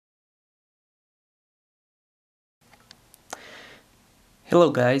Hello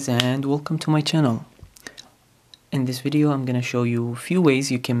guys, and welcome to my channel. In this video I'm gonna show you a few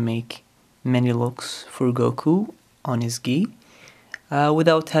ways you can make many looks for Goku on his gi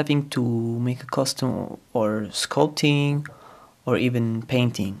without having to make a costume or sculpting or even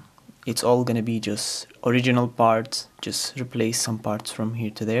painting. It's all gonna be just original parts, just replace some parts from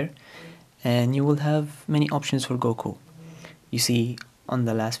here to there, and you will have many options for Goku. You see, on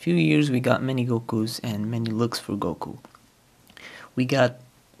the last few years we got many Gokus and many looks for Goku. We got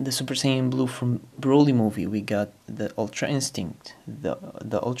the Super Saiyan Blue from Broly movie. We got the Ultra Instinct,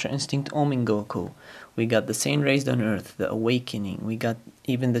 the Ultra Instinct Omen Goku. We got the Saiyan Raised on Earth, the Awakening. We got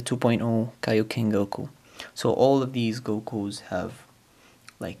even the 2.0 Kaioken Goku. So all of these Gokus have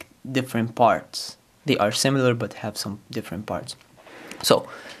like different parts. They are similar but have some different parts. So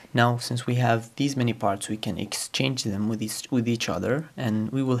now since we have these many parts, we can exchange them with each other and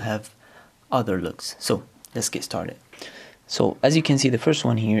we will have other looks. So let's get started. So as you can see, the first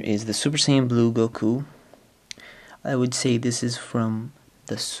one here is the Super Saiyan Blue Goku. I would say this is from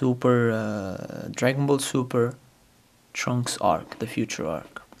the Dragon Ball Super Trunks arc, the future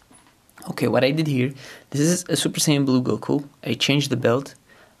arc. Okay, what I did here, this is a Super Saiyan Blue Goku. I changed the belt.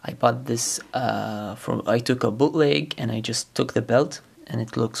 I bought this I took a bootleg and I just took the belt and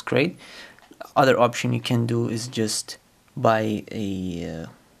it looks great. Other option you can do is just buy a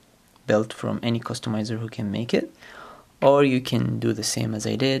belt from any customizer who can make it. Or you can do the same as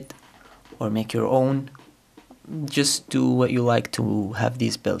I did, or make your own. Just do what you like to have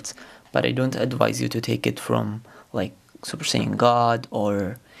these belts. But I don't advise you to take it from like Super Saiyan God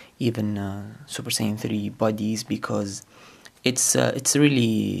or even Super Saiyan 3 bodies, because it's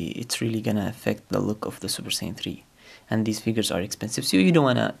really gonna affect the look of the Super Saiyan 3. And these figures are expensive, so you don't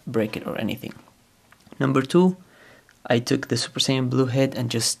wanna break it or anything. Number 2, I took the Super Saiyan Blue head and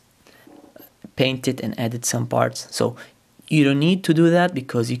just painted and added some parts. So you don't need to do that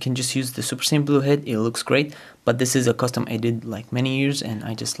because you can just use the Super Saiyan Blue head. It looks great, but this is a custom I did like many years and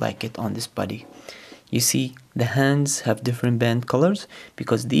I just like it on this body. You see the hands have different band colors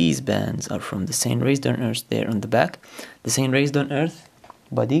because these bands are from the Saiyan Raised on Earth there on the back. The Saiyan Raised on Earth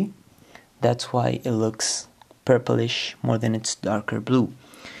body, that's why it looks purplish more than it's darker blue.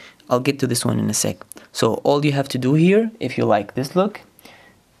 I'll get to this one in a sec. So all you have to do here, if you like this look,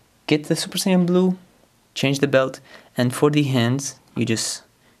 get the Super Saiyan Blue, change the belt, and for the hands, you just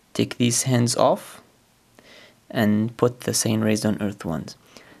take these hands off and put the Saiyan Raised on Earth ones.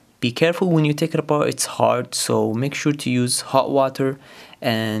 Be careful when you take it apart, it's hard, so make sure to use hot water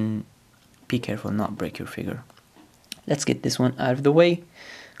and be careful not break your figure. Let's get this one out of the way.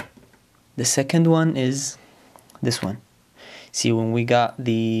 The second one is this one. See, when we got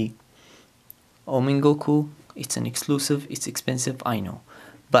the Omen Goku, it's an exclusive, it's expensive, I know.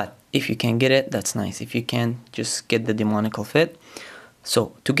 But if you can get it, that's nice. If you can, just get the demonical fit.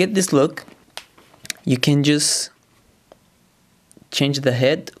 So to get this look, you can just change the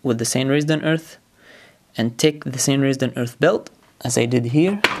head with the Saiyan Raised on Earth and take the Saiyan Raised on Earth belt, as I did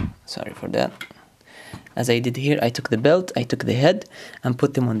here. Sorry for that. As I did here, I took the belt, I took the head, and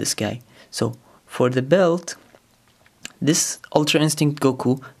put them on this guy. So for the belt, this Ultra Instinct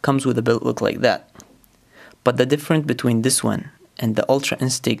Goku comes with a belt look like that. But the difference between this one and the Ultra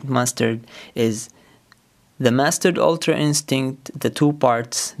Instinct Mastered is the Mastered Ultra Instinct, the two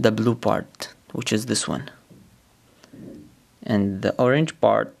parts, the blue part, which is this one, and the orange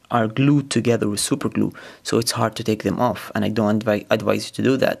part are glued together with super glue, so it's hard to take them off, and I don't advise you to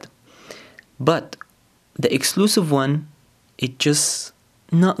do that. But the exclusive one, it just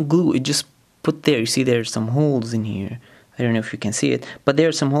not glue, it just put there. You see there's some holes in here. I don't know if you can see it, but there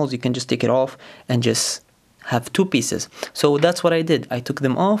are some holes. You can just take it off and just have two pieces. So that's what I did. I took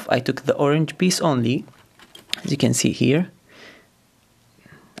them off. I took the orange piece only, as you can see here.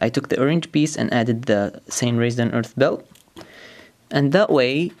 I took the orange piece and added the Saiyan Raised on Earth belt, and that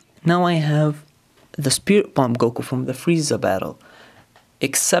way now I have the Spirit Bomb Goku from the Frieza battle,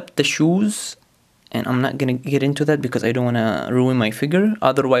 except the shoes, and I'm not gonna get into that because I don't want to ruin my figure.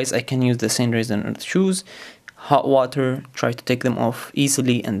 Otherwise I can use the Saiyan Raised on Earth shoes, hot water, try to take them off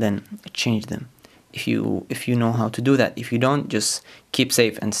easily and then change them. If you know how to do that. If you don't, just keep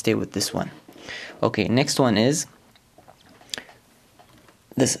safe and stay with this one. Okay, next one is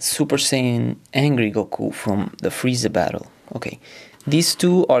this Super Saiyan Angry Goku from the Frieza battle. Okay, these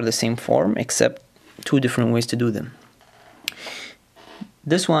two are the same form except two different ways to do them.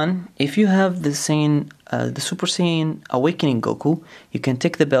 This one, if you have the Super Saiyan Awakening Goku, you can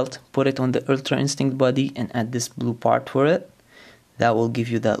take the belt, put it on the Ultra Instinct body and add this blue part for it. That will give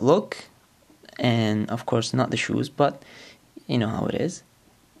you that look. And of course not the shoes, but you know how it is.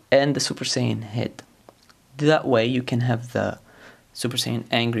 And the Super Saiyan head. That way you can have the Super Saiyan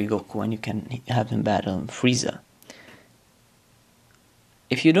Angry Goku, and you can have him battle Frieza.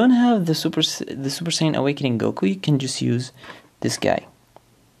 If you don't have the Super Saiyan Awakening Goku, you can just use this guy,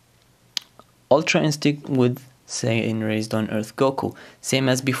 Ultra Instinct with Saiyan Raised on Earth Goku. Same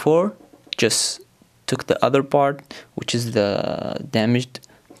as before, just took the other part, which is the damaged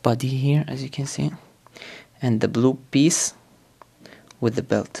body here, as you can see, and the blue piece with the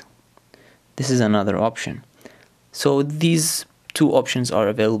belt. This is another option. So these two options are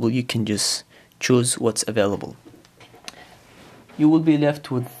available. You can just choose what's available. You will be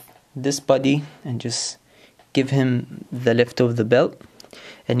left with this body and just give him the lift of the belt,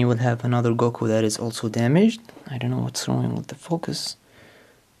 and you will have another Goku that is also damaged. I don't know what's wrong with the focus.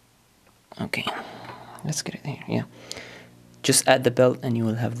 Okay, let's get it here. Yeah, just add the belt and you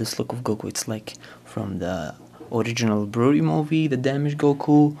will have this look of Goku. It's like from the original Broly movie, the damaged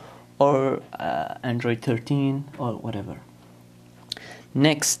Goku, or Android 13 or whatever.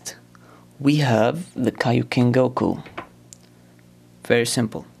 Next, we have the Kaioken Goku. Very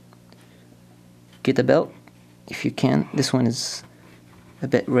simple. Get a belt if you can. This one is a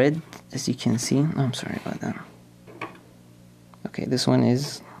bit red, as you can see. Oh, I'm sorry about that. Okay, this one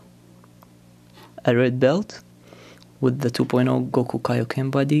is a red belt with the 2.0 Goku Kaioken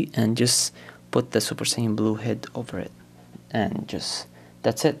body, and just put the Super Saiyan Blue head over it, and just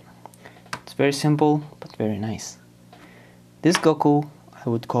that's it. It's very simple but very nice. This Goku, I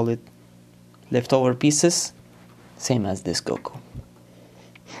would call it leftover pieces, same as this Goku.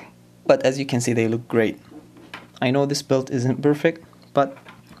 But as you can see, they look great. I know this belt isn't perfect, but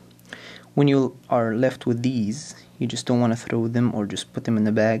when you are left with these, you just don't want to throw them or just put them in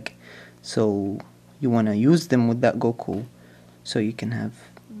the bag. So you want to use them with that Goku, so you can have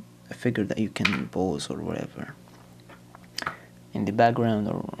a figure that you can pose or whatever in the background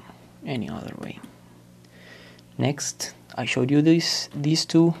or any other way. Next, I showed you these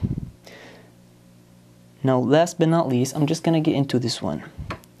two. Now, last but not least, I'm just gonna get into this one.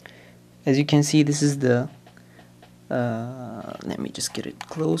 As you can see, this is the let me just get it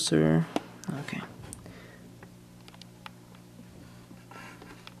closer. Okay,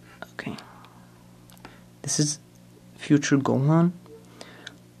 this is future Gohan,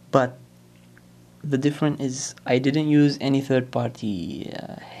 but the difference is I didn't use any third-party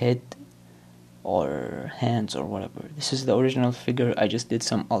head or hands or whatever. This is the original figure. I just did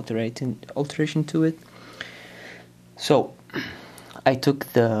some alteration to it. So I took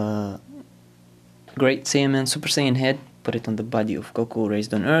the Great Saiyaman Super Saiyan head, put it on the body of Goku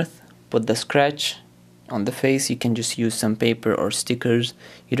Raised on Earth, put the scratch on the face. You can just use some paper or stickers.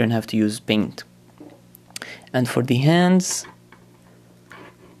 You don't have to use paint. And for the hands,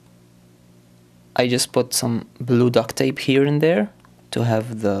 I just put some blue duct tape here and there to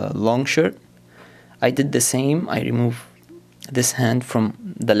have the long shirt. I did the same. I removed this hand from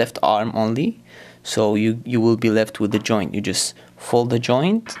the left arm only, so you will be left with the joint. You just fold the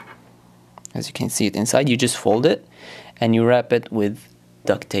joint, as you can see it inside. You just fold it and you wrap it with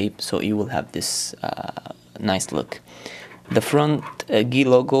duct tape, so you will have this nice look. The front gi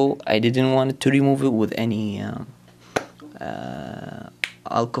logo, I didn't want to remove it with any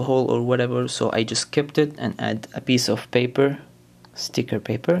alcohol or whatever, so I just kept it and add a piece of paper, sticker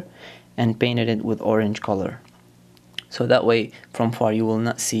paper, and painted it with orange color, so that way from far you will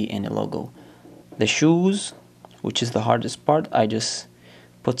not see any logo. The shoes, which is the hardest part, I just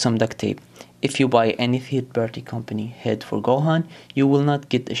put some duct tape. If you buy any third-party company head for Gohan, you will not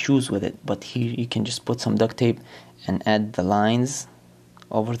get the shoes with it, but here you can just put some duct tape and add the lines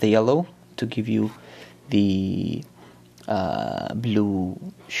over the yellow to give you the blue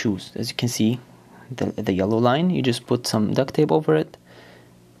shoes. As you can see, the yellow line, you just put some duct tape over it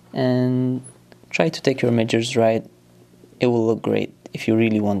and try to take your measures right. It will look great if you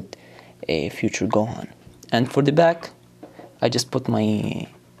really want a future Gohan. And for the back, I just put my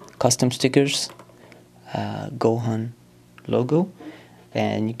custom stickers, Gohan logo,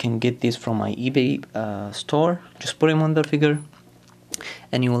 and you can get these from my eBay store. Just put them on the figure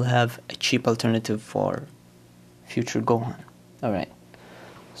and you will have a cheap alternative for future Gohan. Alright,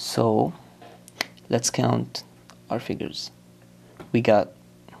 so let's count our figures. We got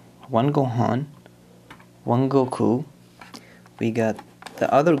one Gohan, one Goku, we got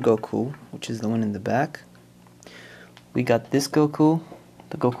the other Goku, which is the one in the back, we got this Goku,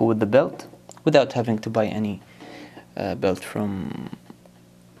 the Goku with the belt, without having to buy any belt from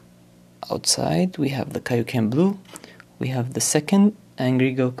outside. We have the Kaioken Blue, we have the second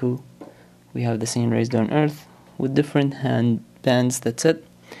Angry Goku, we have the Saiyan Raised on Earth with different hand bands, that's it.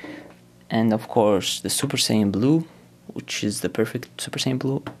 And of course the Super Saiyan Blue, which is the perfect Super Saiyan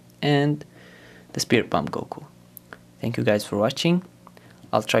Blue, and the Spirit Bomb Goku. Thank you guys for watching.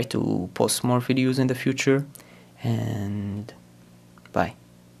 I'll try to post more videos in the future, and bye.